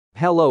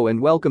Hello and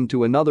welcome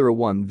to another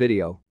one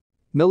video.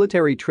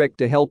 Military trick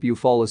to help you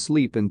fall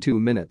asleep in 2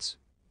 minutes.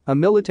 A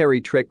military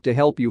trick to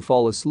help you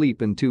fall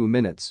asleep in 2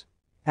 minutes.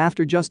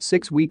 After just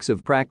 6 weeks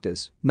of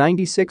practice,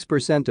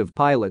 96% of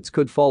pilots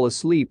could fall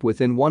asleep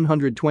within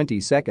 120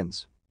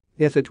 seconds.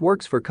 If it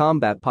works for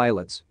combat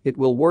pilots, it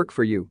will work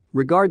for you,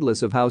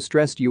 regardless of how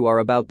stressed you are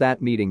about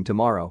that meeting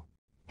tomorrow.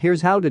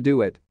 Here's how to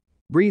do it.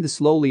 Breathe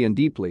slowly and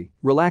deeply,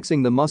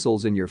 relaxing the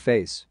muscles in your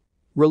face.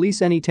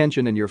 Release any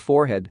tension in your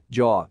forehead,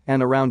 jaw,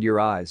 and around your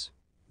eyes.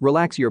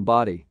 Relax your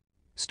body.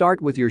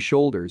 Start with your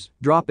shoulders,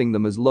 dropping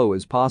them as low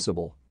as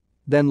possible.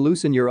 Then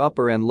loosen your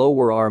upper and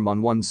lower arm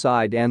on one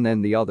side and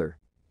then the other.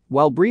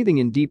 While breathing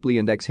in deeply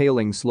and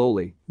exhaling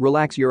slowly,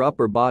 relax your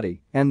upper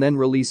body and then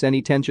release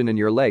any tension in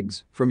your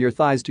legs, from your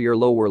thighs to your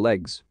lower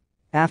legs.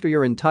 After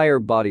your entire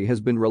body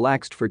has been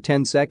relaxed for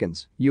 10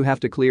 seconds, you have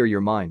to clear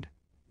your mind.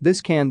 This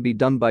can be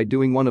done by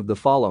doing one of the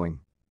following.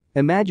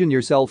 Imagine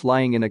yourself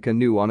lying in a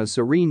canoe on a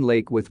serene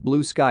lake with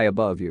blue sky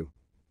above you.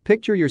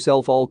 Picture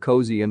yourself all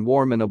cozy and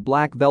warm in a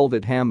black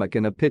velvet hammock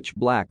in a pitch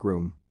black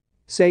room.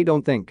 Say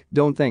don't think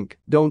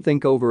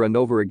over and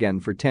over again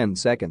for 10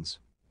 seconds.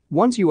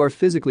 Once you are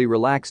physically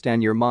relaxed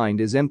and your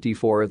mind is empty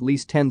for at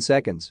least 10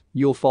 seconds,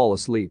 you'll fall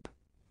asleep.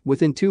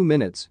 Within 2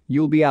 minutes,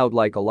 you'll be out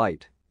like a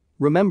light.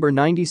 Remember,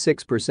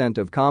 96%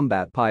 of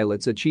combat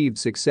pilots achieved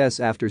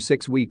success after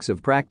 6 weeks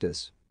of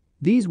practice.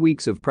 These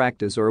weeks of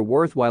practice are a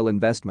worthwhile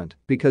investment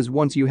because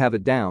once you have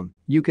it down,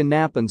 you can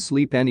nap and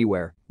sleep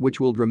anywhere, which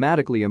will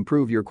dramatically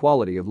improve your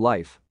quality of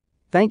life.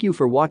 Thank you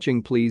for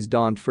watching. Please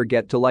don't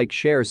forget to like,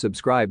 share,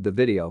 subscribe the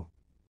video.